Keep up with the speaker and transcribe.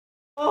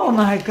Oh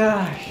my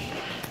gosh.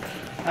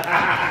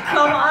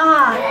 Come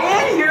on,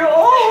 in here.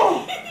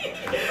 Oh.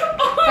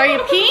 Are you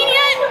peeing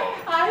yet?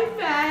 Hi,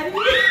 Fatty.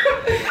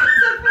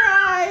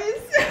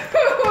 Surprise.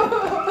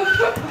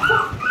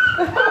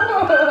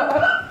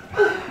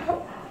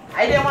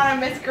 I didn't want to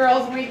miss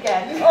girls'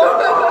 weekend.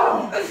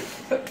 Oh.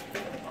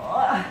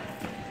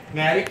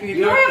 Maddie, can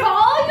You have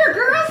all your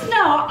girls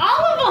now,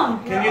 all of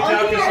them. Can you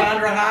tell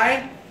Cassandra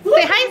hi?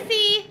 Say hi,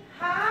 C.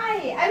 Hi.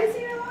 I haven't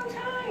seen her in a long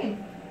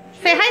time.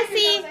 Say hi,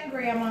 C. And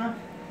Grandma.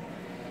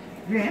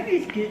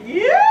 Grammy's good.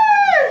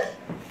 Yes.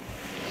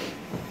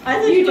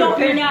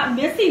 You're not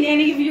missing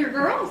any of your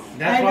girls.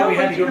 That's why we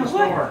had to go to the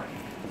store.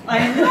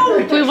 I know.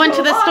 We went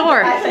to the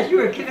store. I thought you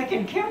were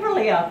picking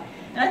Kimberly up.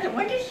 And I thought,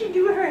 when did she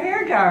do her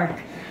hair dark?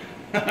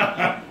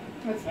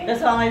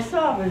 That's all I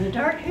saw was the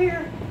dark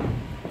hair.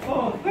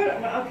 Oh,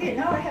 okay,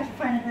 now I have to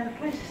find another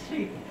place to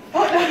sleep.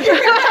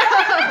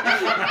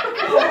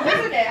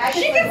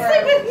 She can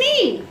sleep with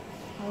me.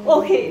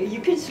 Okay,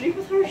 you can sleep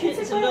with her.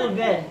 It's a little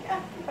bed.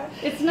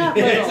 It's not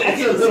little.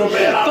 It's a little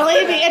bit.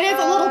 Believe me, it is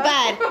a little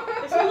bed.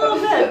 It's a little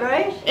bed,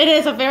 right? It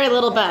is a very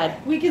little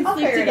bed. We can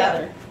sleep figure it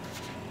out.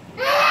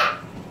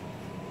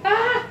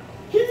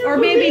 together. Or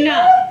maybe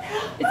not.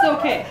 It's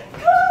okay.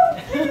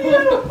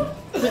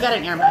 We got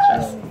an air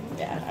mattress.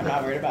 Yeah, I'm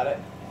not worried about it.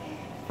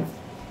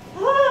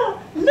 Ah,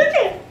 look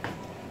at.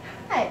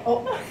 Hi.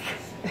 Oh.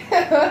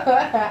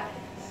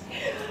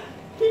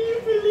 Can you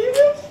believe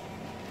it?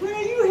 When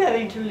are you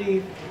having to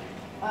leave?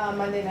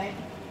 Monday night.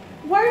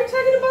 Why are you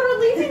talking about her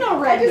leaving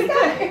already? I just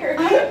got here.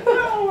 I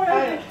know,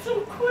 it's so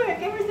quick.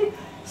 Everything.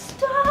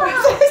 Stop.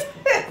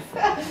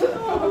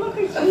 Oh, look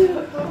at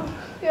you.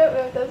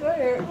 Yep, that's my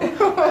hair.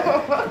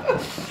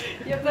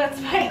 Yep, that's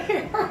my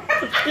hair.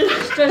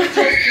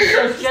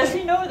 Does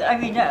Jesse know that? I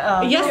mean,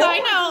 Yes, no. I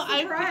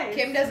know.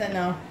 Kim doesn't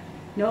know.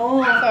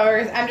 No.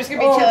 So I'm just going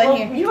to be chilling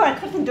here. You want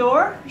to cut the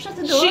door? Shut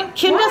the door?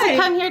 Kim Why? doesn't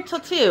come here till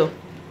 2.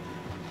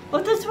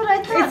 Well, that's what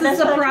I thought. It's a That's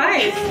what I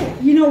surprise.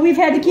 thought. You know, we've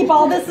had to keep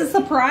all this a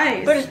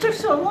surprise. But it took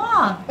so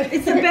long.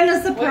 It's been a We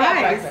got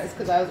surprise. breakfast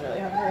because I was really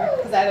hungry.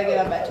 Because I had to get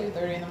up at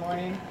 2:30 in the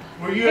morning.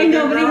 Were you a And good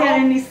nobody girl?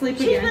 had any sleep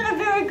She's again. been a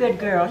very good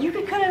girl. You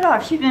can cut it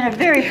off. She's been a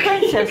very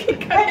princess.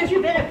 Haven't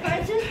you been a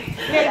princess? You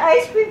had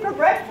ice cream for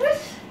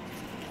breakfast?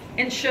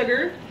 And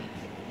sugar.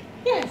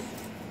 Yes.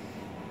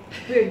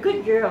 You're a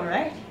good girl,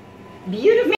 right? Beautiful.